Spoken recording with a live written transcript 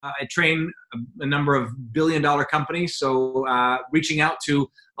I train a number of billion-dollar companies, so reaching out to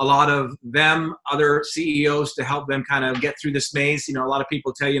a lot of them, other CEOs, to help them kind of get through this maze. A lot of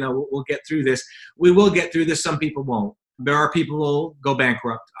people tell you, we'll get through this. We will get through this. Some people won't. There are people who will go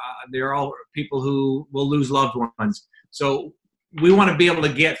bankrupt. There are people who will lose loved ones. So we want to be able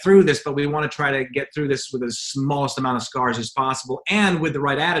to get through this, but we want to try to get through this with the smallest amount of scars as possible. And with the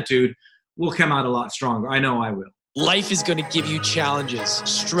right attitude, we'll come out a lot stronger. I know I will. Life is going to give you challenges,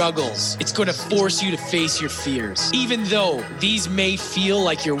 struggles. It's going to force you to face your fears. Even though these may feel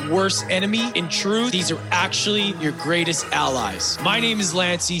like your worst enemy, in truth, these are actually your greatest allies. My name is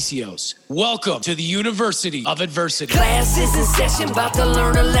Lance Essios. Welcome to the University of Adversity. Class is in session, about to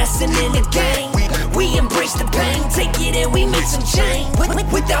learn a lesson in the game. We embrace the pain, take it and we make some change.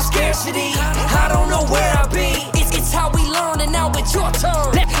 Without scarcity, I don't know where I'll be. It's how we learn, and now it's your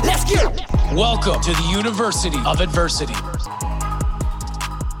turn. Let's get it. Welcome to the University of Adversity.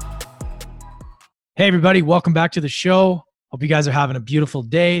 Hey everybody, welcome back to the show. Hope you guys are having a beautiful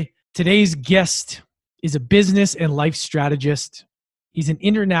day. Today's guest is a business and life strategist. He's an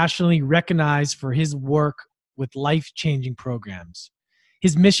internationally recognized for his work with life-changing programs.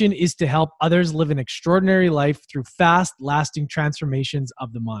 His mission is to help others live an extraordinary life through fast, lasting transformations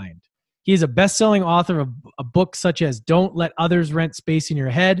of the mind. He is a best-selling author of a book such as Don't Let Others Rent Space in Your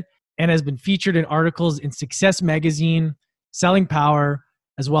Head, and has been featured in articles in Success Magazine, Selling Power,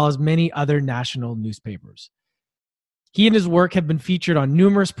 as well as many other national newspapers. He and his work have been featured on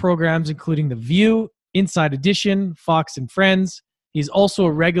numerous programs, including The View, Inside Edition, Fox and Friends. He's also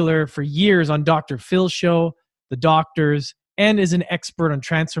a regular for years on Dr. Phil's show, The Doctors, and is an expert on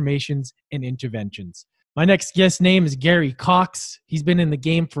transformations and interventions. My next guest's name is Gary Cox. He's been in the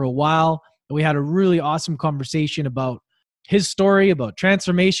game for a while, and we had a really awesome conversation about his story, about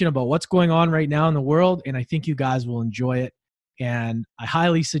transformation, about what's going on right now in the world, and I think you guys will enjoy it. And I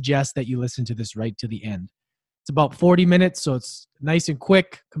highly suggest that you listen to this right to the end. It's about 40 minutes, so it's nice and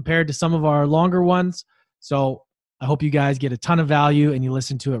quick compared to some of our longer ones. So I hope you guys get a ton of value and you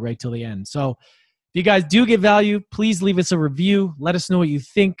listen to it right till the end. So if you guys do get value, please leave us a review. Let us know what you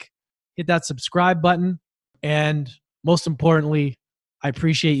think. Hit that subscribe button. And most importantly, I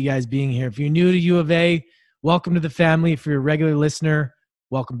appreciate you guys being here. If you're new to U of A, welcome to the family. If you're a regular listener,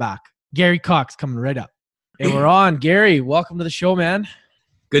 welcome back. Gary Cox coming right up. Hey, we're on. Gary, welcome to the show, man.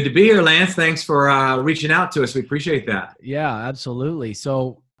 Good to be here, Lance. Thanks for reaching out to us. We appreciate that. Yeah, absolutely.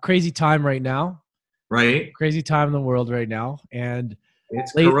 So crazy time right now. Right. Crazy time in the world right now. And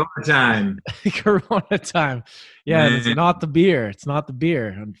it's Corona time. Corona time. Yeah, and it's not the beer. It's not the beer,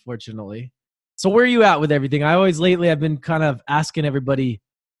 unfortunately. So where are you at with everything? I've been kind of asking everybody,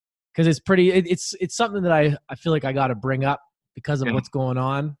 because it's something that I feel like I got to bring up because of what's going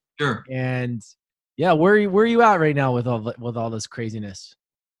on. Sure. And yeah, where are you at right now with all this craziness?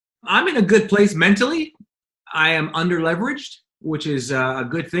 I'm in a good place mentally. I am under leveraged, which is a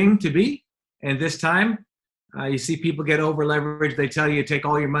good thing to be. And this time, you see people get over leveraged. They tell you take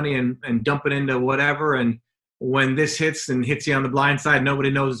all your money and dump it into whatever. And when this hits you on the blind side, nobody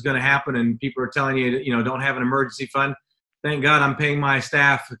knows what's going to happen. And people are telling you, don't have an emergency fund. Thank God I'm paying my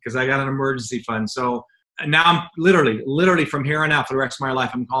staff because I got an emergency fund. So now I'm literally from here on out for the rest of my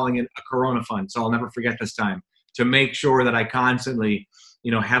life, I'm calling it a Corona fund. So I'll never forget this time, to make sure that I constantly,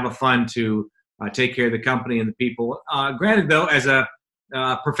 have a fund to take care of the company and the people. Granted, though, as a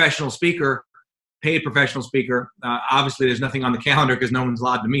professional speaker, paid professional speaker, obviously there's nothing on the calendar because no one's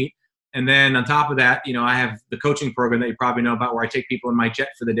allowed to meet. And then on top of that, I have the coaching program that you probably know about, where I take people in my jet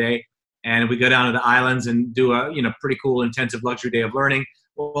for the day. And we go down to the islands and do a, pretty cool intensive luxury day of learning.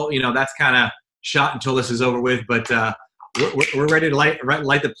 Well, that's kind of shot until this is over with, but we're ready to light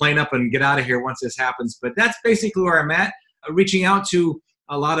the plane up and get out of here once this happens. But that's basically where I'm at. Reaching out to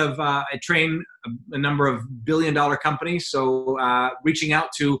a lot of, I train a number of billion-dollar companies. So reaching out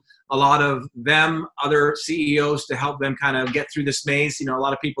to a lot of them, other CEOs, to help them kind of get through this maze. A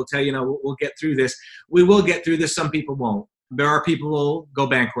lot of people tell you, we'll get through this. We will get through this. Some people won't. There are people who will go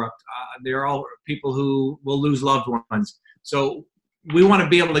bankrupt. There are people who will lose loved ones. So we want to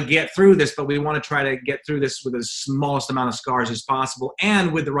be able to get through this, but we want to try to get through this with the smallest amount of scars as possible.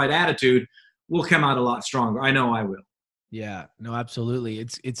 And with the right attitude, we'll come out a lot stronger. I know I will. Yeah, no, absolutely.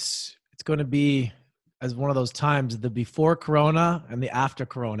 It's going to be as one of those times, the before Corona and the after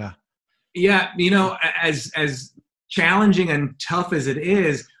Corona. Yeah, as challenging and tough as it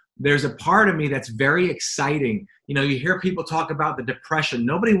is, there's a part of me that's very exciting. You hear people talk about the depression.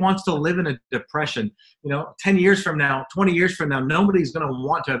 Nobody wants to live in a depression. 10 years from now, 20 years from now, nobody's going to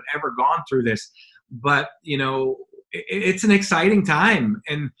want to have ever gone through this. But, it's an exciting time.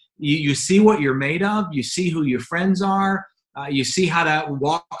 And you see what you're made of. You see who your friends are. You see how to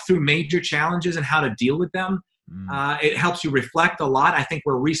walk through major challenges and how to deal with them. It helps you reflect a lot. I think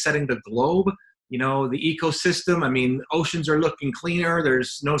we're resetting the globe, the ecosystem. I mean, oceans are looking cleaner.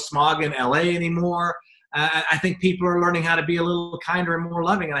 There's no smog in LA anymore. I think people are learning how to be a little kinder and more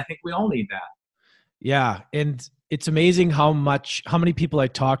loving, and I think we all need that. Yeah, and it's amazing how many people I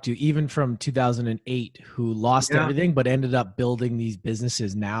talked to, even from 2008, who lost everything but ended up building these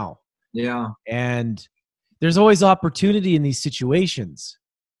businesses now. Yeah. And there's always opportunity in these situations,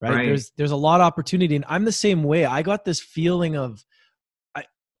 right? There's a lot of opportunity. And I'm the same way. I got this feeling of,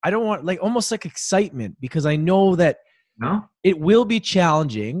 I don't want, like, almost like excitement, because I know that it will be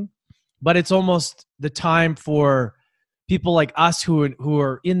challenging, but it's almost the time for people like us who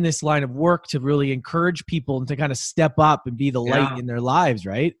are in this line of work to really encourage people and to kind of step up and be the light in their lives,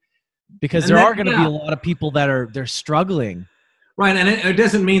 right? Because there are going to be a lot of people they're struggling. Right, and it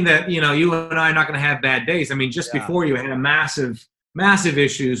doesn't mean that, you and I are not going to have bad days. I mean, just before you had a massive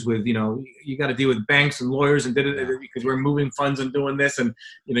issues with, you got to deal with banks and lawyers and because we're moving funds and doing this, and,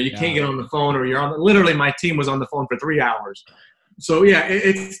 you can't get on the phone, or literally my team was on the phone for 3 hours. So yeah,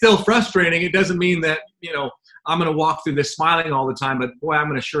 it's still frustrating. It doesn't mean that, I'm going to walk through this smiling all the time, but boy, I'm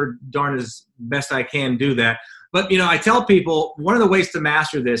going to sure darn as best I can do that. But, I tell people one of the ways to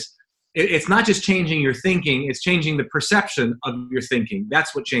master this, it's not just changing your thinking, it's changing the perception of your thinking.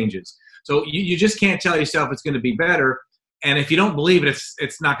 That's what changes. So you just can't tell yourself it's going to be better. And if you don't believe it,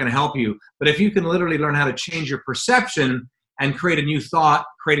 it's not going to help you. But if you can literally learn how to change your perception and create a new thought,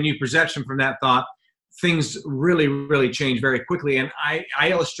 create a new perception from that thought, things really, really change very quickly. And I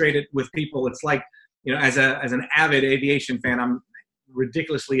illustrate it with people. It's like, as an avid aviation fan, I'm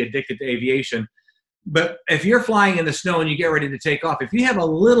ridiculously addicted to aviation. But if you're flying in the snow and you get ready to take off, if you have a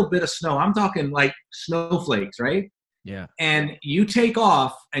little bit of snow, I'm talking like snowflakes, right? Yeah. And you take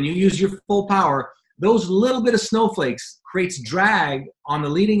off and you use your full power, those little bit of snowflakes creates drag on the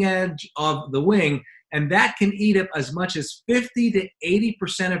leading edge of the wing, and that can eat up as much as 50 to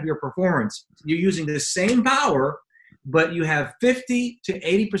 80% of your performance. You're using the same power, but you have 50 to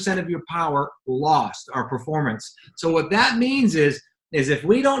 80% of your power lost, our performance. So what that means is if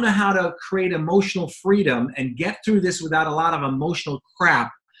we don't know how to create emotional freedom and get through this without a lot of emotional crap,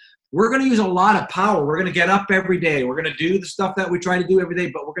 we're going to use a lot of power. We're going to get up every day. We're going to do the stuff that we try to do every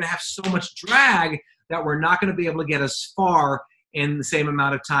day, but we're going to have so much drag that we're not going to be able to get as far in the same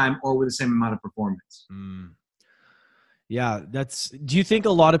amount of time or with the same amount of performance. Yeah, do you think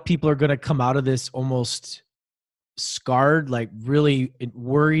a lot of people are going to come out of this almost scarred, like really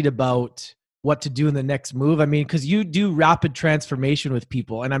worried about what to do in the next move? I mean, because you do rapid transformation with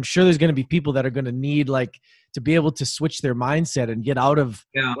people, and I'm sure there's going to be people that are going to need to be able to switch their mindset and get out of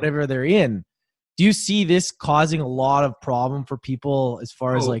whatever they're in. Do you see this causing a lot of problem for people as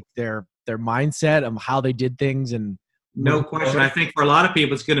far as like their mindset of how they did things? And no question. I think for a lot of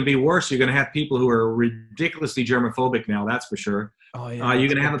people, it's going to be worse. You're going to have people who are ridiculously germophobic now. That's for sure. Oh yeah. You're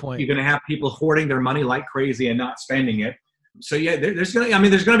going to have people hoarding their money like crazy and not spending it. So yeah, there's going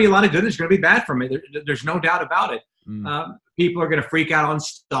to be a lot of good. There's going to be bad from it. There's no doubt about it. People are going to freak out on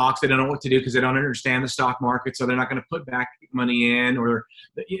stocks. They don't know what to do because they don't understand the stock market. So they're not going to put back money in, or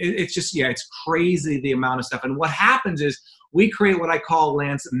it's just, it's crazy the amount of stuff. And what happens is we create what I call,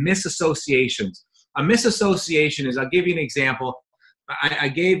 Lance, misassociations. A misassociation is, I'll give you an example. I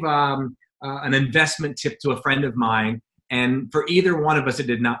gave an investment tip to a friend of mine, and for either one of us, it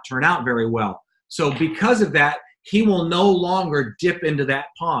did not turn out very well. So because of that, he will no longer dip into that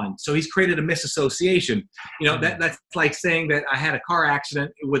pond. So he's created a misassociation. That's like saying that I had a car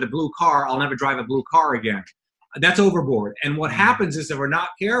accident with a blue car, I'll never drive a blue car again. That's overboard. And what happens is, if we're not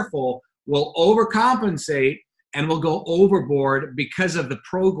careful, we'll overcompensate and we'll go overboard because of the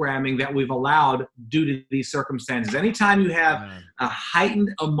programming that we've allowed due to these circumstances. Anytime you have a heightened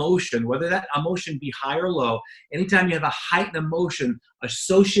emotion, whether that emotion be high or low, anytime you have a heightened emotion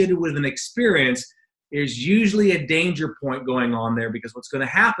associated with an experience, there's usually a danger point going on there, because what's going to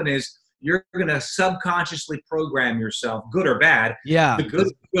happen is you're going to subconsciously program yourself, good or bad. Yeah. The good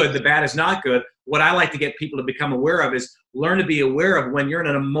is good, the bad is not good. What I like to get people to become aware of is learn to be aware of when you're in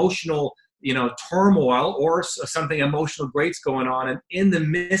an emotional turmoil or something emotional great's going on. And in the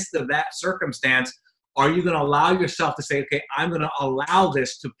midst of that circumstance, are you going to allow yourself to say, okay, I'm going to allow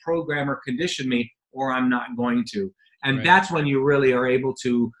this to program or condition me, or I'm not going to. And that's when you really are able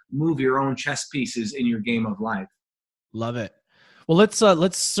to move your own chess pieces in your game of life. Love it. Well,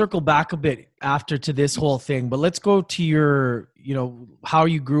 let's circle back a bit after to this whole thing, but let's go to your, how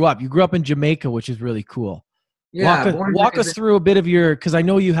you grew up. You grew up in Jamaica, which is really cool. Yeah. Walk us through a bit of because I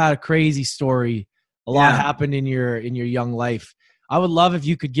know you had a crazy story. A lot happened in your young life. I would love if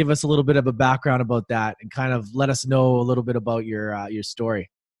you could give us a little bit of a background about that and kind of let us know a little bit about your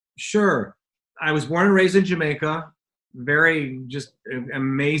story. Sure. I was born and raised in Jamaica. Very just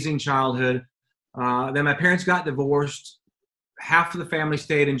amazing childhood. Then my parents got divorced. Half of the family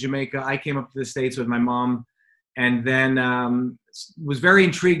stayed in Jamaica. I came up to the States with my mom, and then was very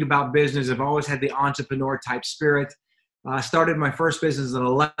intrigued about business. I've always had the entrepreneur type spirit. Started my first business at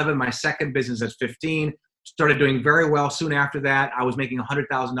 11, my second business at 15. Started doing very well soon after that. I was making $100,000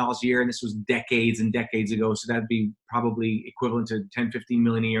 a year, and this was decades and decades ago. So that'd be probably equivalent to 10, 15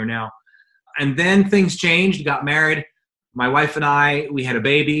 million a year now. And then things changed, got married. My wife and I, we had a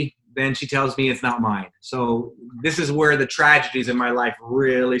baby. Then she tells me it's not mine. So this is where the tragedies in my life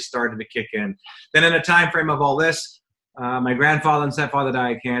really started to kick in. Then in the time frame of all this, my grandfather and stepfather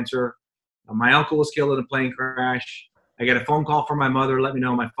died of cancer. My uncle was killed in a plane crash. I get a phone call from my mother, let me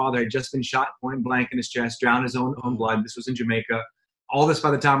know my father had just been shot point blank in his chest, drowned his own blood. This was in Jamaica. All this by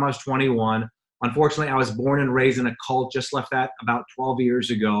the time I was 21. Unfortunately, I was born and raised in a cult, just left that about 12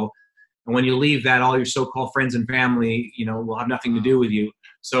 years ago. And when you leave that, all your so-called friends and family, will have nothing to do with you.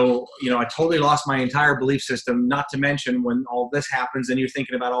 So, I totally lost my entire belief system, not to mention when all this happens and you're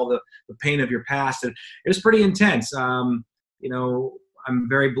thinking about all the pain of your past. It was pretty intense. I'm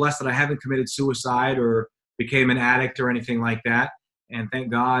very blessed that I haven't committed suicide or became an addict or anything like that. And thank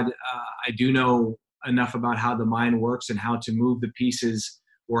God I do know enough about how the mind works and how to move the pieces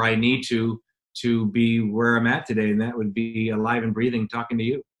where I need to be where I'm at today. And that would be alive and breathing, talking to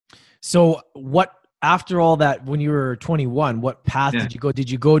you. So after all that, when you were 21, what path did you go?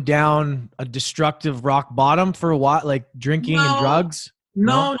 Did you go down a destructive rock bottom for a while, like drinking and drugs?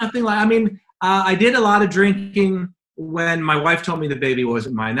 No, nothing like, I did a lot of drinking when my wife told me the baby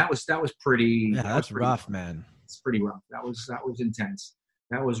wasn't mine. That was pretty. Yeah, that's pretty rough, rough. man. It's pretty rough. That was intense.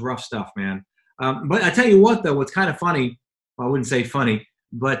 That was rough stuff, man. But I tell you what, though, what's kind of funny, well, I wouldn't say funny,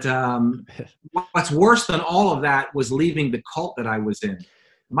 but what's worse than all of that was leaving the cult that I was in.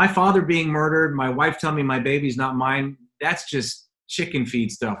 My father being murdered, my wife telling me my baby's not mine, that's just chicken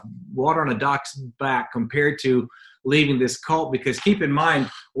feed stuff, water on a duck's back compared to leaving this cult. Because keep in mind,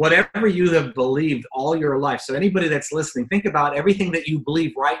 whatever you have believed all your life, so anybody that's listening, think about everything that you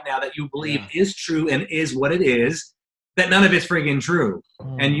believe right now that you believe is true and is what it is, that none of it's friggin' true.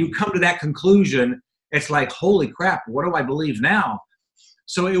 And you come to that conclusion, it's like, holy crap, what do I believe now?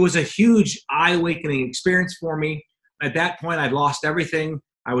 So it was a huge eye-awakening experience for me. At that point, I'd lost everything.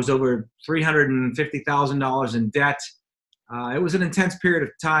 I was over $350,000 in debt. It was an intense period of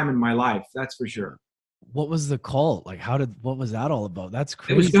time in my life, that's for sure. What was the cult? Like, what was that all about? That's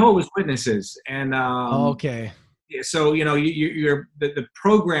crazy. It was Jehovah's Witnesses. And okay. So, you're the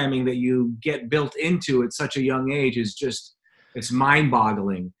programming that you get built into at such a young age is just, it's mind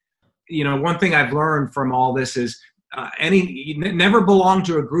boggling. One thing I've learned from all this is you never belong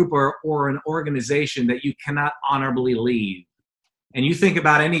to a group or an organization that you cannot honorably leave. And you think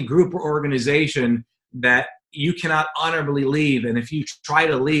about any group or organization that you cannot honorably leave. And if you try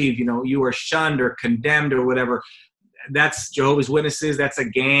to leave, you are shunned or condemned or whatever. That's Jehovah's Witnesses. That's a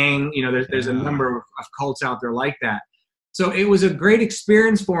gang. There's a number of cults out there like that. So it was a great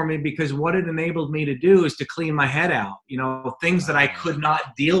experience for me because what it enabled me to do is to clean my head out, things that I could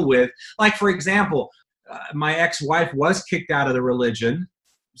not deal with. Like, for example, my ex-wife was kicked out of the religion.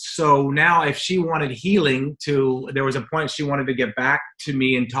 So now if she wanted healing there was a point she wanted to get back to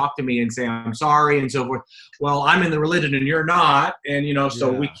me and talk to me and say, I'm sorry and so forth. Well, I'm in the religion and you're not. And, so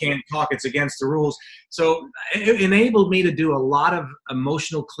we can't talk. It's against the rules. So it enabled me to do a lot of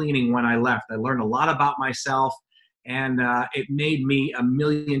emotional cleaning when I left. I learned a lot about myself and it made me a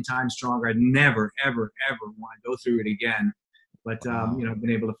million times stronger. I'd never, ever, ever want to go through it again. But, I've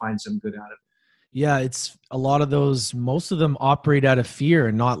been able to find some good out of it. Yeah, it's a lot of those. Most of them operate out of fear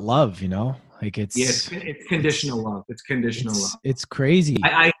and not love. Like it's conditional love. It's conditional love. It's crazy.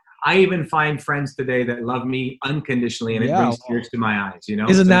 I even find friends today that love me unconditionally, and it brings tears to my eyes.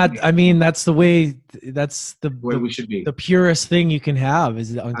 Isn't that? That's the way. That's the way we should be. The purest thing you can have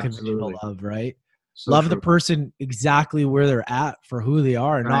is the unconditional love, right? So love the person exactly where they're at for who they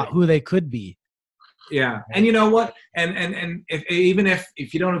are, not who they could be. Yeah. And you know what? And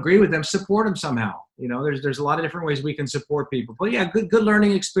if you don't agree with them, support them somehow. There's a lot of different ways we can support people. But yeah, good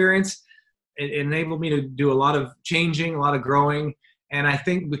learning experience. It enabled me to do a lot of changing, a lot of growing. And I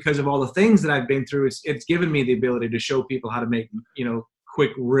think because of all the things that I've been through, it's given me the ability to show people how to make,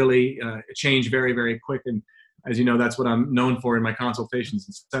 quick, really change very, very quick. And as you know, that's what I'm known for in my consultations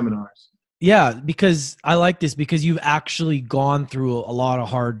and seminars. Yeah, because I like this because you've actually gone through a lot of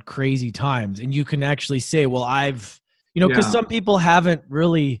hard, crazy times, and you can actually say, well, because some people haven't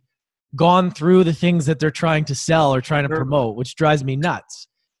really gone through the things that they're trying to sell or trying to promote, which drives me nuts.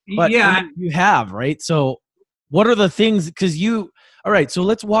 But yeah, you have, right? So what are the things, all right, so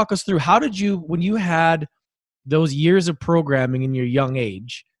let's walk us through. How did you, when you had those years of programming in your young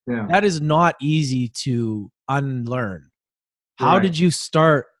age, that is not easy to unlearn. How did you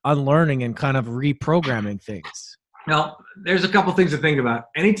start unlearning and kind of reprogramming things? Well, there's a couple things to think about.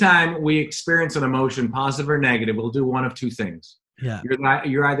 Anytime we experience an emotion, positive or negative, we'll do one of two things. Yeah.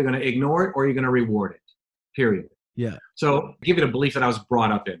 You're either going to ignore it or you're going to reward it, period. Yeah. So give it a belief that I was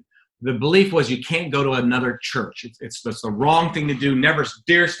brought up in. The belief was you can't go to another church. It's the wrong thing to do. Never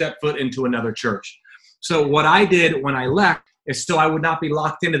dare step foot into another church. So what I did when I left is, so I would not be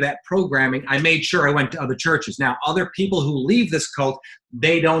locked into that programming, I made sure I went to other churches. Now, other people who leave this cult,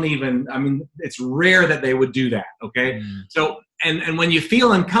 they don't even, I mean, it's rare that they would do that, okay? So, and when you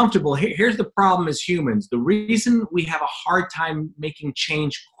feel uncomfortable, here's the problem as humans. The reason we have a hard time making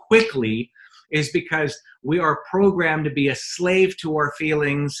change quickly is because we are programmed to be a slave to our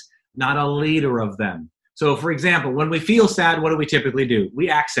feelings, not a leader of them. So, for example, when we feel sad, what do we typically do? We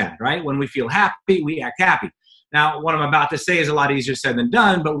act sad, right? When we feel happy, we act happy. Now, what I'm about to say is a lot easier said than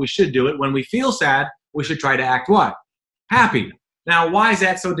done, but we should do it. When we feel sad, we should try to act what? Happy. Now, why is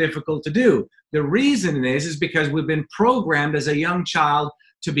that so difficult to do? The reason is because we've been programmed as a young child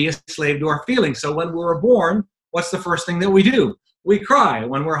to be a slave to our feelings. So when we were born, what's the first thing that we do? We cry.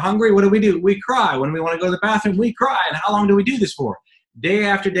 When we're hungry, what do? We cry. When we want to go to the bathroom, we cry. And how long do we do this for? Day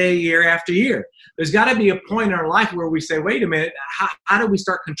after day, year after year. There's got to be a point in our life where we say, wait a minute, how do we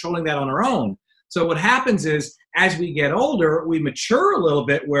start controlling that on our own? So what happens is, as we get older, we mature a little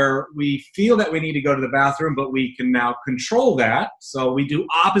bit where we feel that we need to go to the bathroom, but we can now control that. So we do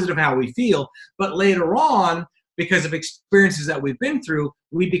opposite of how we feel. But later on, because of experiences that we've been through,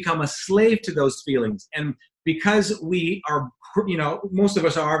 we become a slave to those feelings. And because we are, most of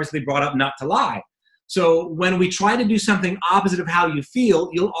us are obviously brought up not to lie. So when we try to do something opposite of how you feel,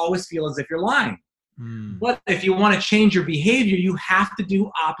 you'll always feel as if you're lying. But if you want to change your behavior, you have to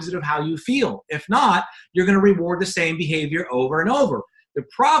do opposite of how you feel. If not, you're going to reward the same behavior over and over. The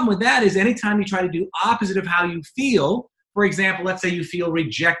problem with that is anytime you try to do opposite of how you feel, for example, let's say you feel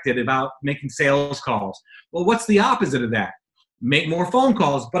rejected about making sales calls. Well, what's the opposite of that? Make more phone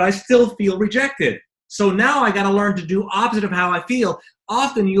calls, but I still feel rejected. So now I got to learn to do opposite of how I feel.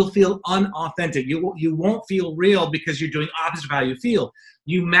 Often you'll feel unauthentic. You won't feel real because you're doing opposite of how you feel.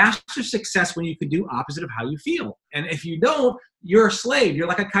 You master success when you can do opposite of how you feel. And if you don't, you're a slave. You're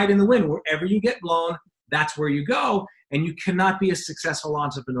like a kite in the wind. Wherever you get blown, that's where you go. And you cannot be a successful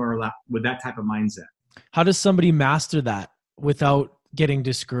entrepreneur with that type of mindset. How does somebody master that without getting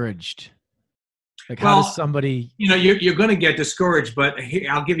discouraged? Like, how does somebody... You're going to get discouraged, but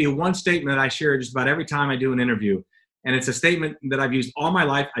I'll give you one statement that I share just about every time I do an interview. And it's a statement that I've used all my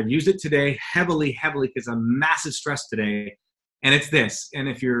life. I've used it today heavily, because I'm massive stress today. And it's this. And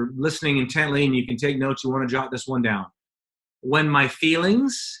if you're listening intently and you can take notes, you want to jot this one down. When my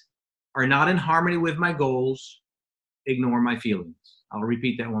feelings are not in harmony with my goals, ignore my feelings. I'll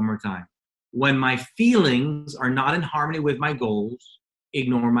repeat that one more time. When my feelings are not in harmony with my goals,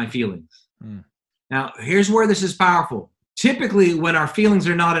 ignore my feelings. Now, here's where this is powerful. Typically, when our feelings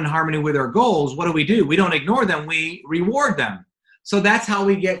are not in harmony with our goals, what do? We don't ignore them. We reward them. So that's how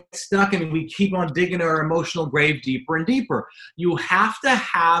we get stuck, and we keep on digging our emotional grave deeper and deeper. You have to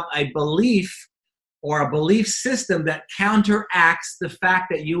have a belief or a belief system that counteracts the fact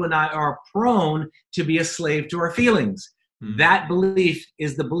that you and I are prone to be a slave to our feelings. That belief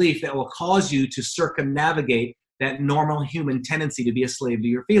is the belief that will cause you to circumnavigate that normal human tendency to be a slave to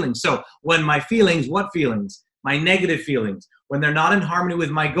your feelings. So when my feelings, what feelings? My negative feelings. When they're not in harmony with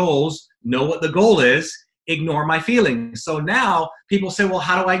my goals, know what the goal is, ignore my feelings. So now people say, well,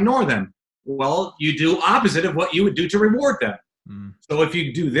 how do I ignore them? Well, you do opposite of what you would do to reward them. So if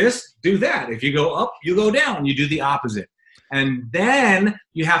you do this, do that. If you go up, you go down. You do the opposite. And then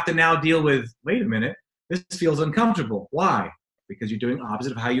you have to now deal with, wait a minute, this feels uncomfortable. Why? Because you're doing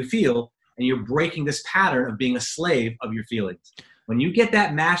opposite of how you feel, and you're breaking this pattern of being a slave of your feelings. When you get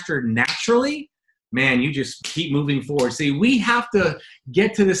that mastered naturally, man, you just keep moving forward. See, we have to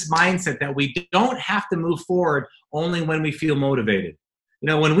get to this mindset that we don't have to move forward only when we feel motivated.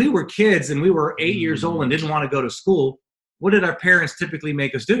 When we were kids and we were 8 years old and didn't want to go to school, what did our parents typically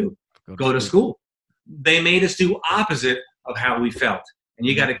make us do? Go to school. They made us do opposite of how we felt. And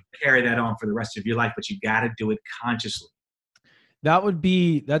you got to carry that on for the rest of your life, but you got to do it consciously. That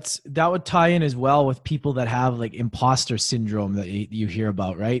would tie in as well with people that have like imposter syndrome that you hear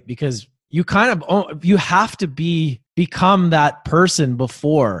about, right? Because you have to become that person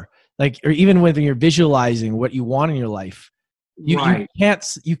before, like, or even when you're visualizing what you want in your life.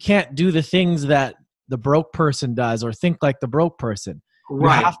 You can't do the things that the broke person does or think like the broke person.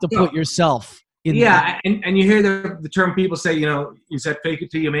 Right. You have to put yourself in. Yeah, and you hear the term people say, you said fake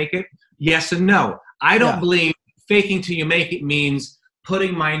it till you make it. Yes and no. I don't believe faking till you make it means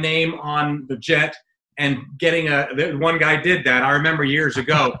putting my name on the jet and getting one guy did that. I remember years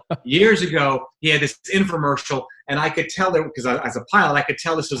ago, he had this infomercial, and I could tell that because as a pilot, I could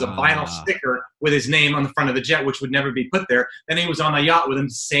tell this was a vinyl sticker with his name on the front of the jet, which would never be put there. Then he was on a yacht with him,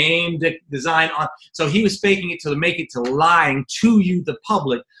 same design on. So he was faking it to make it to lying to you, the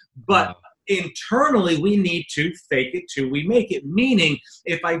public. But internally, we need to fake it till we make it. Meaning,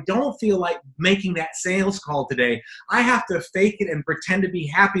 if I don't feel like making that sales call today, I have to fake it and pretend to be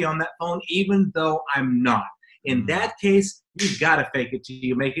happy on that phone, even though I'm not. In that case, you've got to fake it till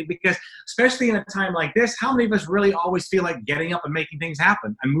you make it, because especially in a time like this, how many of us really always feel like getting up and making things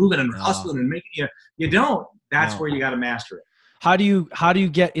happen and moving and hustling and making, you don't. That's where you got to master it. How do you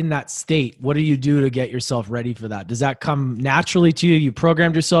get in that state? What do you do to get yourself ready for that? Does that come naturally to you? You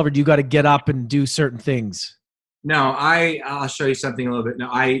programmed yourself, or do you got to get up and do certain things? No, I'll show you something a little bit. No,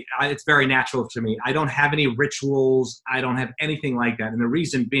 it's very natural to me. I don't have any rituals. I don't have anything like that. And the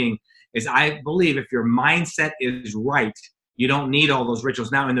reason being is I believe if your mindset is right, you don't need all those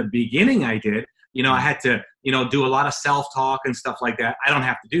rituals. Now, in the beginning, I did. I had to, do a lot of self-talk and stuff like that. I don't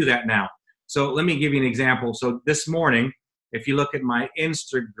have to do that now. So let me give you an example. So this morning, if you look at my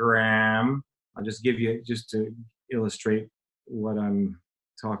Instagram, I'll just give you just to illustrate what I'm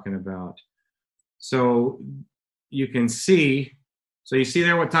talking about. So you can see, you see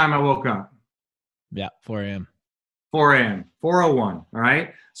there what time I woke up? Yeah, 4 a.m. 4 a.m., 4:01, all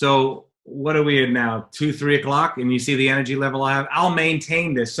right? So what are we at now, 2, 3 o'clock? And you see the energy level I have? I'll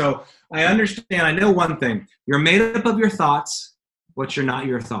maintain this. So I understand, I know one thing. You're made up of your thoughts, but you're not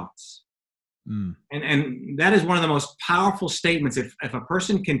your thoughts. And that is one of the most powerful statements. If a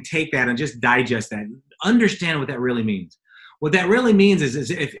person can take that and just digest that, understand what that really means. What that really means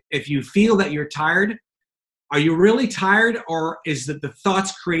is if you feel that you're tired, are you really tired, or is it the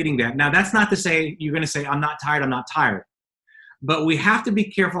thoughts creating that? Now, that's not to say you're going to say, I'm not tired. But we have to be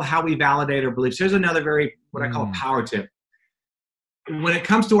careful how we validate our beliefs. Here's another what I call a power tip. When it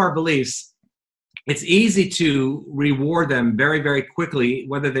comes to our beliefs, it's easy to reward them very, very quickly,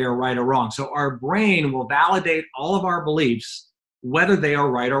 whether they are right or wrong. So our brain will validate all of our beliefs, whether they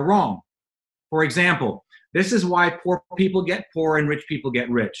are right or wrong. For example, this is why poor people get poor and rich people get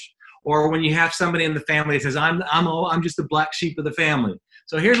rich. Or when you have somebody in the family that says, I'm just the black sheep of the family.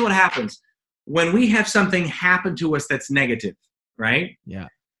 So here's what happens. When we have something happen to us that's negative, right? Yeah.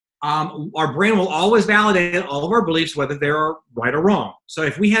 Our brain will always validate all of our beliefs, whether they're right or wrong. So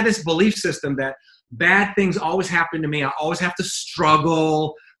if we have this belief system that bad things always happen to me, I always have to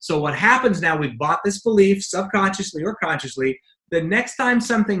struggle. So what happens now, we've bought this belief subconsciously or consciously. The next time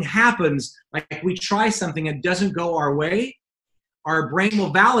something happens, like we try something that doesn't go our way, our brain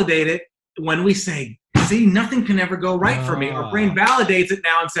will validate it when we say, see, nothing can ever go right for me. Our brain validates it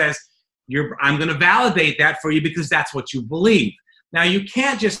now and says, I'm going to validate that for you because that's what you believe. Now, you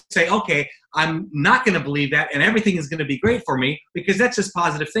can't just say, okay, I'm not going to believe that and everything is going to be great for me, because that's just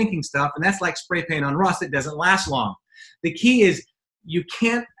positive thinking stuff, and that's like spray paint on rust. It doesn't last long. The key is you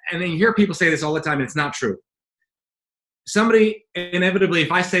can't, and then you hear people say this all the time, and it's not true. Somebody, inevitably,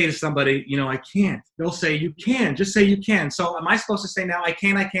 if I say to somebody, I can't, they'll say, you can. Just say you can. So am I supposed to say now, I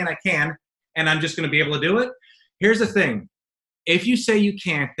can, and I'm just going to be able to do it? Here's the thing. If you say you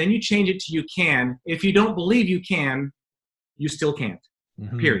can't, then you change it to you can. If you don't believe you can, you still can't,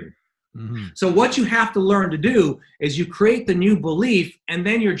 period. Mm-hmm. So what you have to learn to do is you create the new belief, and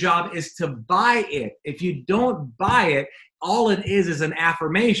then your job is to buy it. If you don't buy it, all it is an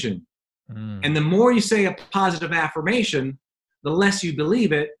affirmation. And the more you say a positive affirmation, the less you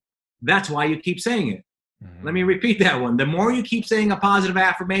believe it. That's why you keep saying it. Let me repeat that one. The more you keep saying a positive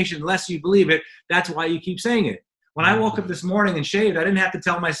affirmation, the less you believe it. That's why you keep saying it. When I woke up this morning and shaved, I didn't have to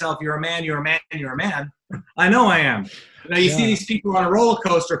tell myself, you're a man, you're a man, you're a man. I know I am. You see these people on a roller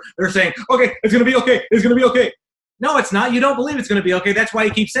coaster, they're saying, okay, it's going to be okay. It's going to be okay. No, it's not. You don't believe it's going to be okay. That's why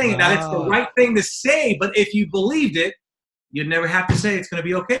you keep saying it. Now, it's the right thing to say, but if you believed it, you'd never have to say it's going to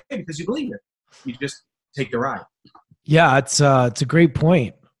be okay because you believe it. You just take the ride. Yeah, it's a great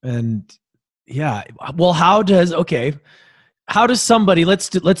point. And yeah, well, how does somebody,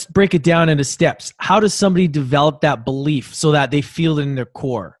 let's break it down into steps. How does somebody develop that belief so that they feel it in their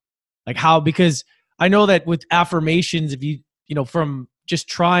core? Like how, because I know that with affirmations, if you from just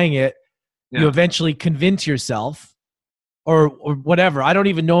trying it, you eventually convince yourself or whatever. I don't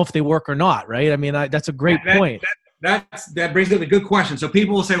even know if they work or not, right? I mean, that's a great point. That brings up a good question. So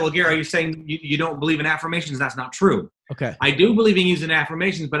people will say, well, Gary, are you saying you don't believe in affirmations? That's not true. Okay. I do believe in using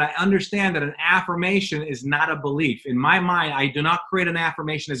affirmations, but I understand that an affirmation is not a belief. In my mind, I do not create an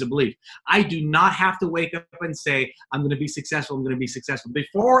affirmation as a belief. I do not have to wake up and say, I'm going to be successful, I'm going to be successful.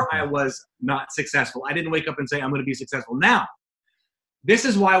 Before I was not successful. I didn't wake up and say, I'm going to be successful. Now, this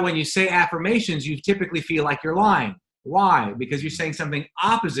is why when you say affirmations, you typically feel like you're lying. Why? Because you're saying something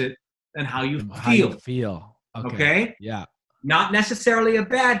opposite than how you feel. Okay? Yeah. Not necessarily a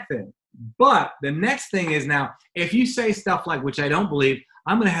bad thing. But the next thing is now, if you say stuff like, which I don't believe,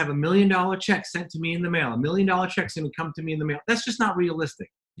 I'm going to have $1 million check sent to me in the mail. $1 million check's going to come to me in the mail. That's just not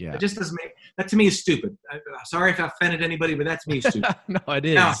realistic. Yeah. It just doesn't make, that to me is stupid. Sorry if I offended anybody, but that to me is stupid. No, it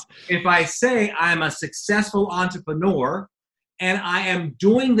is. Now, if I say I'm a successful entrepreneur and I am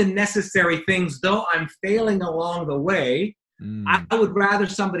doing the necessary things, though I'm failing along the way, I would rather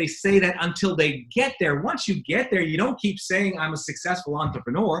somebody say that until they get there. Once you get there, you don't keep saying I'm a successful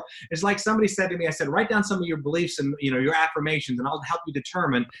entrepreneur. It's like somebody said to me, I said, write down some of your beliefs and your affirmations, and I'll help you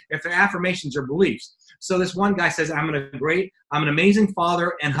determine if they're affirmations or beliefs. So this one guy says, I'm an amazing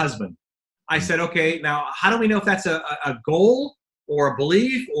father and husband. I said, okay, now how do we know if that's a goal or a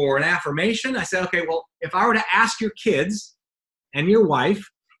belief or an affirmation? I said, okay, well, if I were to ask your kids and your wife,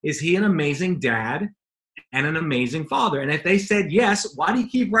 is he an amazing dad and an amazing father? And if they said yes, why do you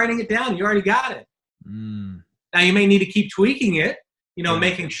keep writing it down? You already got it. Now you may need to keep tweaking it,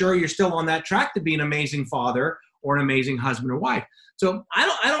 making sure you're still on that track to be an amazing father or an amazing husband or wife. So I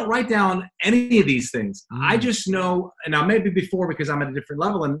don't write down any of these things. I just know, and now maybe before because I'm at a different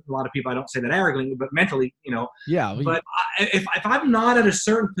level, and a lot of people, I don't say that arrogantly, but mentally, Yeah. But if I'm not at a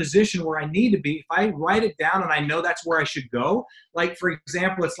certain position where I need to be, if I write it down and I know that's where I should go, like for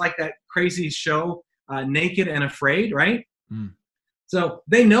example, it's like that crazy show, Naked and Afraid, right? So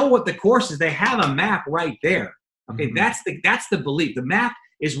they know what the course is. They have a map right there. Okay, that's the belief. The map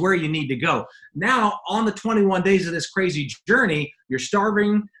is where you need to go. Now, on the 21 days of this crazy journey, you're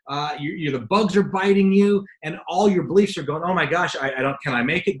starving, the bugs are biting you, and all your beliefs are going, oh my gosh, can I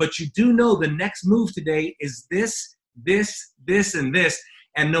make it? But you do know the next move today is this, and this.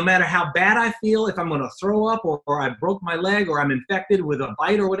 And no matter how bad I feel, if I'm going to throw up or I broke my leg or I'm infected with a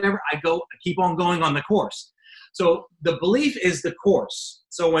bite or whatever, I keep on going on the course. So the belief is the course.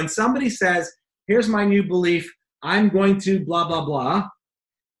 So when somebody says, here's my new belief, I'm going to blah, blah, blah,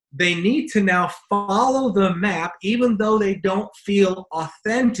 they need to now follow the map even though they don't feel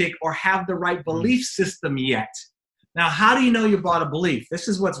authentic or have the right belief system yet. Now, how do you know you bought a belief? This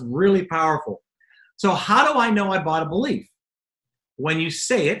is what's really powerful. So how do I know I bought a belief? When you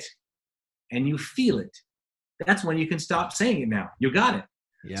say it and you feel it, that's when you can stop saying it now. You got it.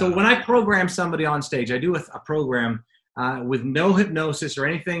 Yeah. So when I program somebody on stage, I do a program with no hypnosis or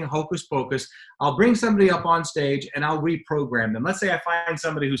anything hocus pocus. I'll bring somebody up on stage and I'll reprogram them. Let's say I find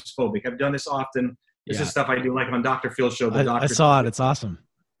somebody who's phobic. I've done this often. This is stuff I do like on Dr. Phil's show. I saw it. It's awesome.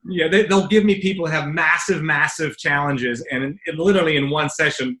 Yeah, they'll give me people who have massive challenges and literally in one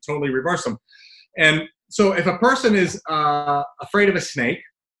session totally reverse them. And so if a person is afraid of a snake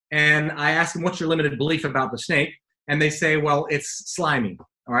and I ask them, what's your limited belief about the snake? And they say, well, it's slimy.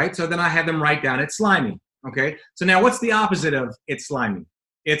 All right. So then I have them write down it's slimy. Okay. So now what's the opposite of it's slimy?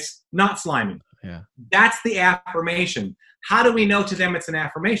 It's not slimy. Yeah. That's the affirmation. How do we know to them it's an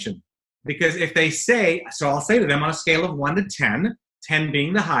affirmation? Because if they say, so I'll say to them on a scale of 1 to 10, 10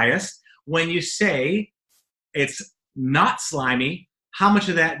 being the highest, when you say it's not slimy, how much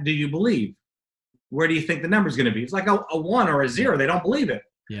of that do you believe? Where do you think the number is going to be? It's like a 1 or a 0. They don't believe it.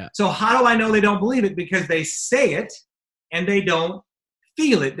 Yeah. So how do I know they don't believe it? Because they say it and they don't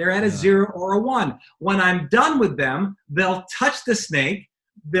feel it. They're at a 0 or a 1. When I'm done with them, they'll touch the snake.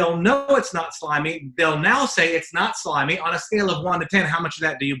 They'll know it's not slimy. They'll now say it's not slimy. On a scale of 1 to 10, how much of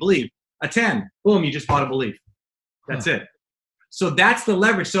that do you believe? A 10. Boom, you just bought a belief. That's it. So that's the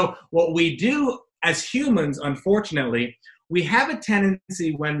leverage. So what we do as humans, unfortunately, we have a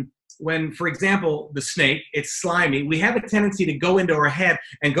tendency when, for example, the snake, it's slimy, we have a tendency to go into our head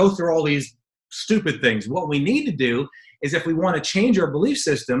and go through all these stupid things. What we need to do is if we want to change our belief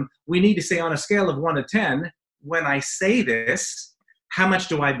system, we need to say on a scale of 1 to 10, when I say this, how much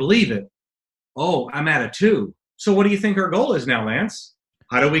do I believe it? Oh, I'm at a 2. So what do you think our goal is now, Lance?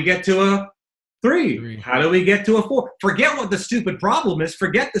 How do we get to a 3? How do we get to a 4? Forget what the stupid problem is.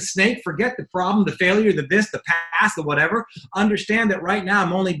 Forget the snake. Forget the problem, the failure, the this, the past, the whatever. Understand that right now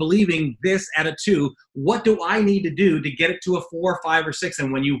I'm only believing this at a 2. What do I need to do to get it to a 4, 5, or 6?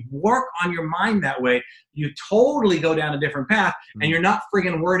 And when you work on your mind that way, you totally go down a different path, and you're not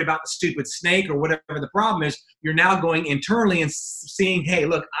friggin' worried about the stupid snake or whatever the problem is. You're now going internally and seeing, hey,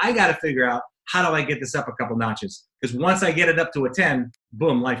 look, I got to figure out how do I get this up a couple notches? Because once I get it up to a 10,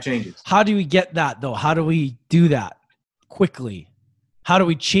 boom, life changes. How do we get that, though? How do we do that? quickly? How do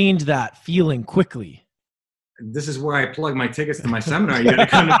we change that feeling quickly? This is where I plug my tickets to my seminar. You got to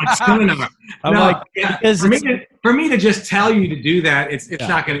come to my seminar. I'm No, like, yeah, because for me to just tell you to do that, it's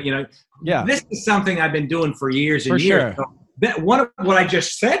not going to, yeah, this is something I've been doing for years and for years. sure. So that one of what I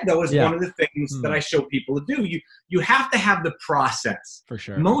just said, though, is Yeah. one of the things that I show people to do. You have to have the process. For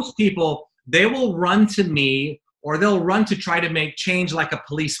sure. Most people, they will run to me or they'll run to try to make change like a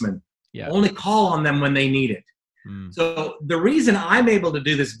policeman. Yeah. Only call on them when they need it. So the reason I'm able to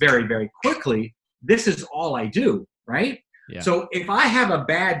do this very, very quickly, this is all I do, right? Yeah. So if I have a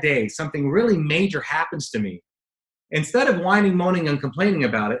bad day, something really major happens to me, instead of whining, moaning, and complaining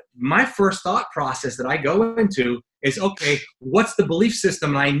about it, my first thought process that I go into is, okay, what's the belief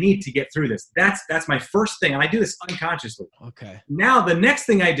system I need to get through this? That's my first thing, and I do this unconsciously. Okay. Now, the next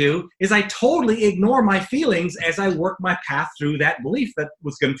thing I do is I totally ignore my feelings as I work my path through that belief that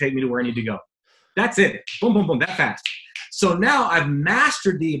was going to take me to where I need to go. That's it. Boom, boom, boom, that fast. So now I've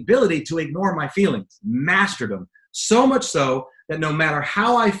mastered the ability to ignore my feelings, mastered them. So much so that no matter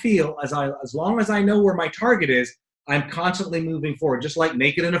how I feel, as long as I know where my target is, I'm constantly moving forward, just like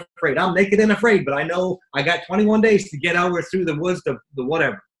Naked and Afraid. I'm naked and afraid, but I know I got 21 days to get over through the woods, the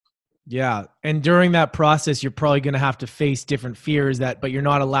whatever. Yeah. And during that process, you're probably going to have to face different fears but you're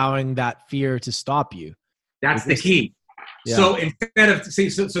not allowing that fear to stop you. That's the key. Yeah. So instead of,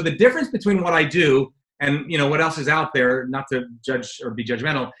 so the difference between what I do and what else is out there, not to judge or be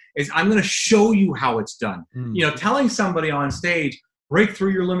judgmental, is I'm going to show you how it's done. Telling somebody on stage, break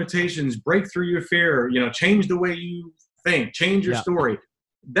through your limitations, break through your fear, change the way you think, change your story.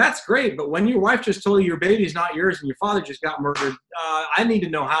 That's great. But when your wife just told you your baby's not yours and your father just got murdered, I need to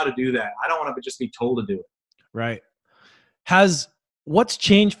know how to do that. I don't want to just be told to do it. Right. What's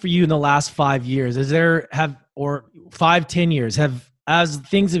changed for you in the last 5 years? Or 5-10 years, as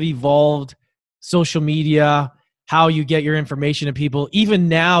things have evolved, social media, how you get your information to people, even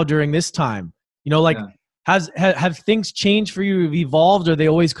now during this time, have things changed for you, have evolved, or they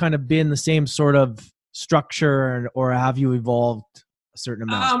always kind of been the same sort of structure, or have you evolved a certain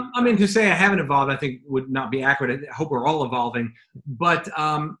amount? To say I haven't evolved, I think would not be accurate. I hope we're all evolving, but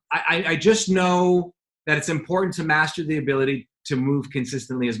I just know that it's important to master the ability to move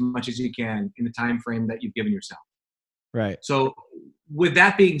consistently as much as you can in the time frame that you've given yourself. Right. So with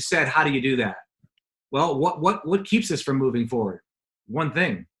that being said, how do you do that? Well, what keeps us from moving forward? One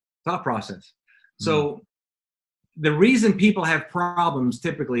thing, thought process. So the reason people have problems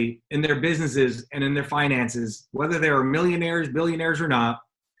typically in their businesses and in their finances, whether they are millionaires, billionaires or not,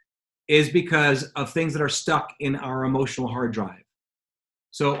 is because of things that are stuck in our emotional hard drive.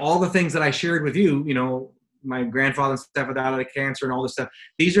 So all the things that I shared with you, my grandfather and stuff that died of cancer and all this stuff,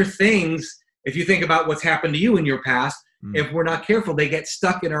 these are things, if you think about what's happened to you in your past, if we're not careful, they get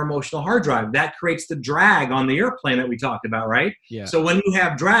stuck in our emotional hard drive. That creates the drag on the airplane that we talked about, right? Yeah. So when you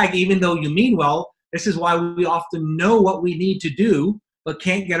have drag, even though you mean well, this is why we often know what we need to do, but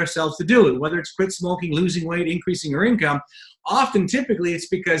can't get ourselves to do it. Whether it's quit smoking, losing weight, increasing your income, typically it's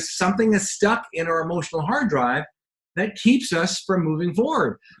because something is stuck in our emotional hard drive that keeps us from moving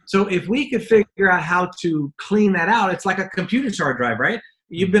forward. So if we could figure out how to clean that out, it's like a computer's hard drive, right?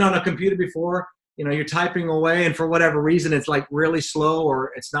 You've been on a computer before, you're typing away and for whatever reason, it's like really slow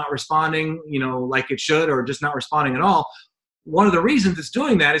or it's not responding, like it should, or just not responding at all. One of the reasons it's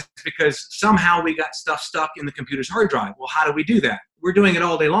doing that is because somehow we got stuff stuck in the computer's hard drive. Well, how do we do that? We're doing it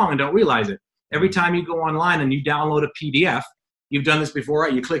all day long and don't realize it. Every time you go online and you download a PDF, you've done this before,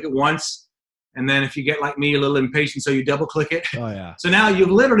 right? You click it once, and then if you get like me, a little impatient, so you double click it. Oh, yeah. So now you've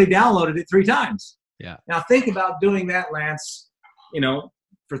literally downloaded it 3 times. Yeah. Now think about doing that, Lance,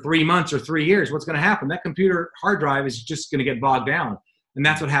 for 3 months or 3 years. What's going to happen? That computer hard drive is just going to get bogged down. And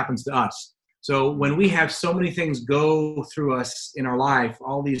that's what happens to us. So when we have so many things go through us in our life,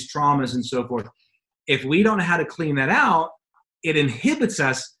 all these traumas and so forth, if we don't know how to clean that out, it inhibits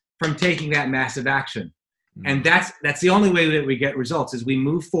us from taking that massive action. And that's the only way that we get results is we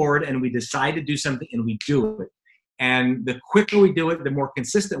move forward and we decide to do something and we do it. And the quicker we do it, the more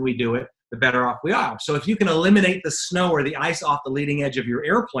consistent we do it, the better off we are. So if you can eliminate the snow or the ice off the leading edge of your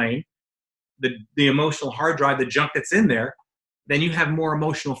airplane, the emotional hard drive, the junk that's in there, then you have more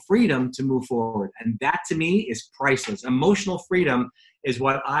emotional freedom to move forward. And that to me is priceless. Emotional freedom is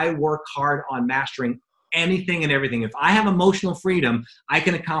what I work hard on mastering, anything and everything. If I have emotional freedom, I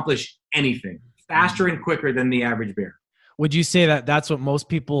can accomplish anything faster and quicker than the average bear. Would you say that that's what most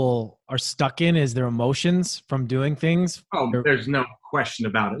people are stuck in, is their emotions from doing things? Oh, there's no question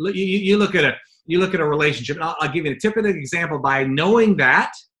about it. You look at a relationship, and I'll give you a typical example. By knowing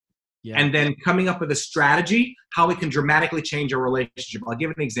that, and then coming up with a strategy, how we can dramatically change our relationship. I'll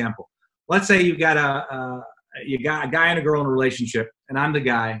give an example. Let's say you've got you got a guy and a girl in a relationship, and I'm the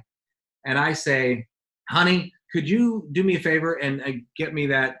guy, and I say, honey, could you do me a favor and get me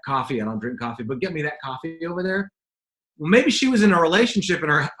that coffee? I don't drink coffee, but get me that coffee over there. Well, maybe she was in a relationship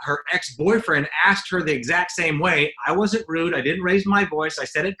and her ex-boyfriend asked her the exact same way. I wasn't rude. I didn't raise my voice. I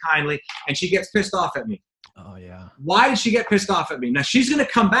said it kindly, and she gets pissed off at me. Oh, yeah. Why did she get pissed off at me? Now, she's going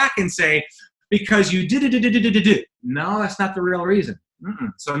to come back and say, because you did it. No, that's not the real reason.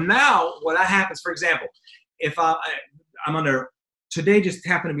 So now what happens, for example, if I'm under, today just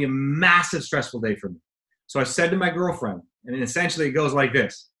happened to be a massive stressful day for me. So I said to my girlfriend, and essentially it goes like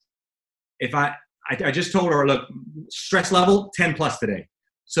this. If I just told her, look, stress level 10 plus today.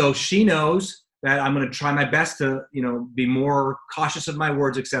 So she knows that I'm going to try my best to, be more cautious of my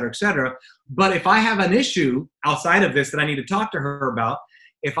words, et cetera, et cetera. But if I have an issue outside of this that I need to talk to her about,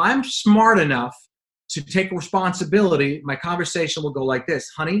 if I'm smart enough to take responsibility, my conversation will go like this.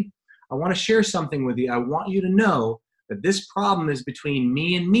 Honey, I want to share something with you. I want you to know that this problem is between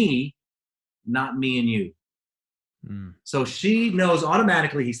me and me, not me and you. So she knows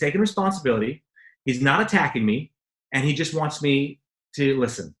automatically he's taking responsibility. He's not attacking me, and he just wants me to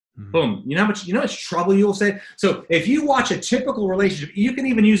listen. Boom. You know how much trouble you'll save? So if you watch a typical relationship, you can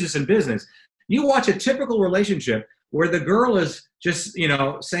even use this in business. You watch a typical relationship where the girl is just,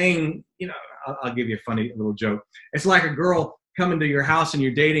 saying, I'll give you a funny little joke. It's like a girl coming to your house and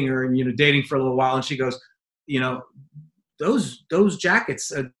you're dating her and, dating for a little while, and she goes, those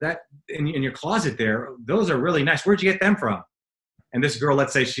jackets that in your closet there, those are really nice. Where'd you get them from? And this girl,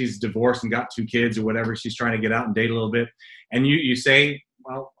 let's say she's divorced and got 2 kids or whatever, she's trying to get out and date a little bit. And you say,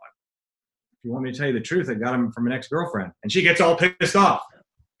 well, if you want me to tell you the truth, I got them from an ex-girlfriend. And she gets all pissed off.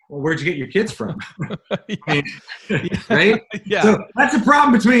 Well, where'd you get your kids from? Right? Yeah. So that's a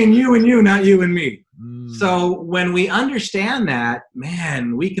problem between you and you, not you and me. So when we understand that,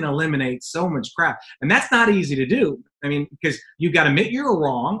 man, we can eliminate so much crap. And that's not easy to do. I mean, because you've got to admit you're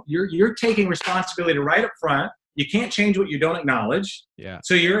wrong. You're taking responsibility right up front. You can't change what you don't acknowledge. Yeah.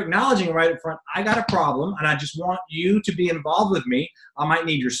 So you're acknowledging right up front, I got a problem, and I just want you to be involved with me. I might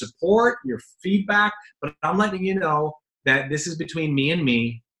need your support, your feedback, but I'm letting you know that this is between me and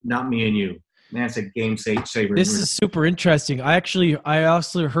me, not me and you. Man, it's a game saver. This is super interesting. I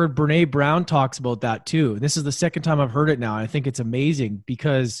also heard Brene Brown talks about that too. This is the second time I've heard it now. And I think it's amazing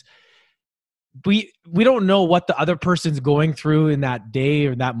because we don't know what the other person's going through in that day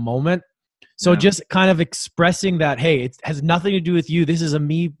or that moment. So just kind of expressing that, hey, it has nothing to do with you. This is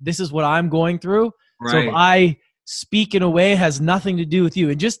this is what I'm going through. Right. So if I speak in a way, it has nothing to do with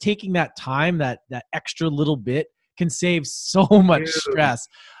you. And just taking that time, that extra little bit can save so much stress.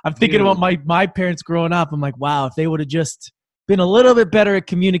 I'm thinking about my parents growing up. I'm like, wow, if they would have just been a little bit better at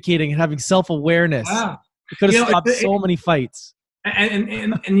communicating and having self-awareness, it could have stopped so many fights.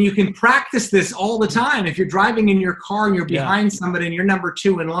 And you can practice this all the time. If you're driving in your car and you're behind somebody and you're number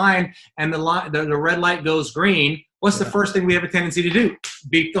 2 in line and the red light goes green, what's the first thing we have a tendency to do?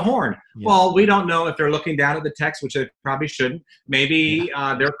 Beep the horn. Yeah. Well, we don't know if they're looking down at the text, which they probably shouldn't. Maybe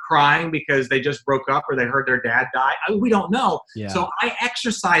they're crying because they just broke up or they heard their dad die. We don't know. Yeah. So I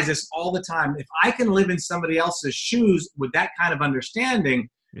exercise this all the time. If I can live in somebody else's shoes with that kind of understanding,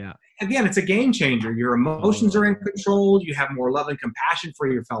 again, it's a game changer. Your emotions are in control. You have more love and compassion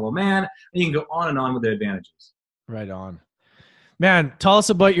for your fellow man. And you can go on and on with the advantages. Right on. Man, tell us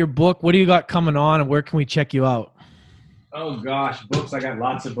about your book. What do you got coming on and where can we check you out? Oh gosh, books. I got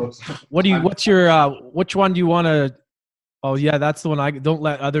lots of books. What's your, which one do you want to, oh yeah, that's the one. Don't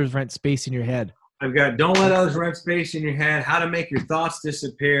let others rent space in your head. I've got Don't Let Others Rent Space in Your Head, How to Make Your Thoughts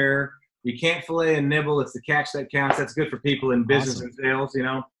Disappear. You can't fillet and nibble. It's the catch that counts. That's good for people in business and sales,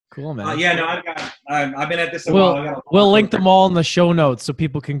 Cool, man. I've been at this a while. We'll link them all in the show notes so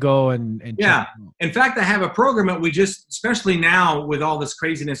people can go and check them. In fact, I have a program that especially now with all this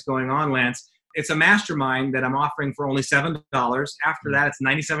craziness going on, Lance, it's a mastermind that I'm offering for only $7. After that, it's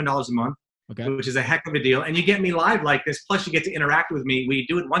 $97 a month, which is a heck of a deal. And you get me live like this. Plus, you get to interact with me. We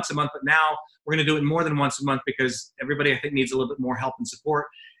do it once a month, but now we're going to do it more than once a month because everybody, I think, needs a little bit more help and support.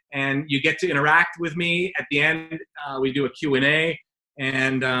 And you get to interact with me. At the end, we do a Q&A.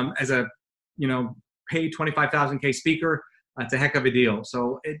 And as a, paid 25,000K speaker, it's a heck of a deal.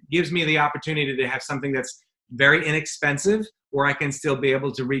 So it gives me the opportunity to have something that's very inexpensive where I can still be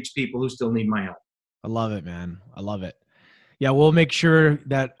able to reach people who still need my help. I love it, man. I love it. Yeah, we'll make sure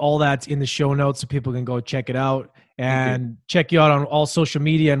that all that's in the show notes so people can go check it out and check you out on all social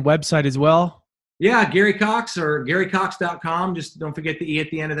media and website as well. Yeah, Gary Cox or GaryCox.com. Just don't forget the E at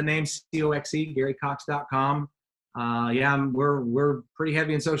the end of the name, COXE, GaryCox.com. We're pretty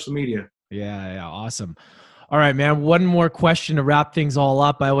heavy in social media. Yeah, awesome. All right, man. One more question to wrap things all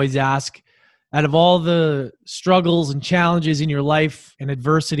up. I always ask, out of all the struggles and challenges in your life and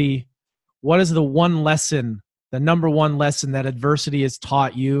adversity, what is the one lesson, the number one lesson that adversity has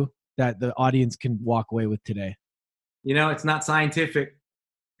taught you that the audience can walk away with today? It's not scientific,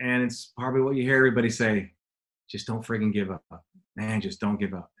 and it's probably what you hear everybody say. Just don't friggin' give up. Man, just don't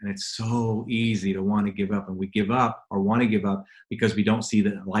give up. And it's so easy to want to give up, and we give up or want to give up because we don't see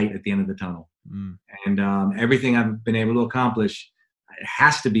the light at the end of the tunnel. And everything I've been able to accomplish, it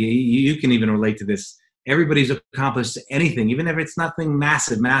has to be, you can even relate to this. Everybody's accomplished anything, even if it's nothing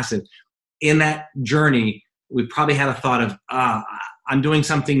massive. In that journey, we probably had a thought of, I'm doing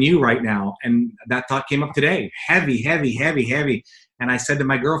something new right now. And that thought came up today, heavy. And I said to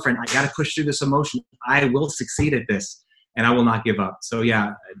my girlfriend, I got to push through this emotion. I will succeed at this, and I will not give up. So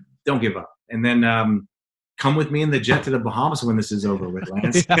yeah, don't give up. And then come with me in the jet to the Bahamas when this is over with,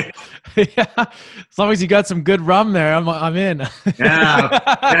 Lance. Yeah. As long as you got some good rum there, I'm in. Well,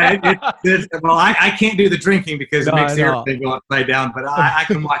 I can't do the drinking because it makes the airplane go upside down, but I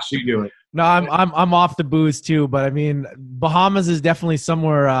can watch you do it. No, I'm off the booze too, but I mean, Bahamas is definitely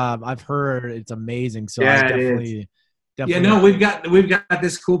somewhere I've heard it's amazing. So yeah, I definitely. Yeah, no, we've got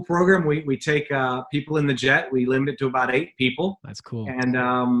this cool program. We take people in the jet. We limit it to about 8 people. That's cool. And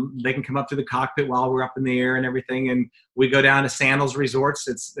they can come up to the cockpit while we're up in the air and everything. And we go down to Sandals Resorts.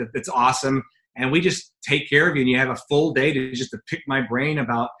 It's awesome. And we just take care of you. And you have a full day to pick my brain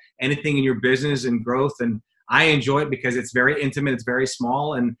about anything in your business and growth. And I enjoy it because it's very intimate. It's very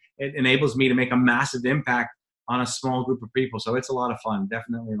small. And it enables me to make a massive impact on a small group of people. So it's a lot of fun.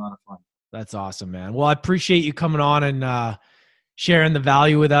 Definitely a lot of fun. That's awesome, man. Well, I appreciate you coming on and sharing the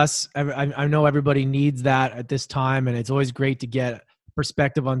value with us. I know everybody needs that at this time, and it's always great to get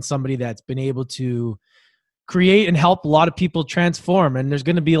perspective on somebody that's been able to create and help a lot of people transform. And there's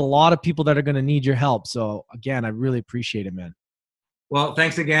going to be a lot of people that are going to need your help. So again, I really appreciate it, man. Well,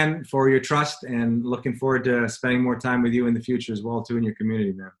 thanks again for your trust, and looking forward to spending more time with you in the future as well, too, in your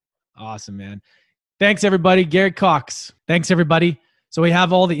community, man. Awesome, man. Thanks, everybody. Gary Cox. Thanks, everybody. So we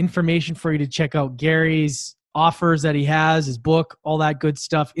have all the information for you to check out Gary's offers that he has, his book, all that good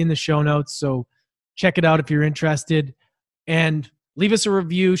stuff in the show notes. So check it out if you're interested. And leave us a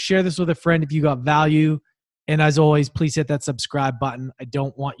review. Share this with a friend if you got value. And as always, please hit that subscribe button. I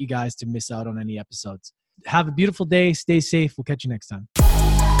don't want you guys to miss out on any episodes. Have a beautiful day. Stay safe. We'll catch you next time.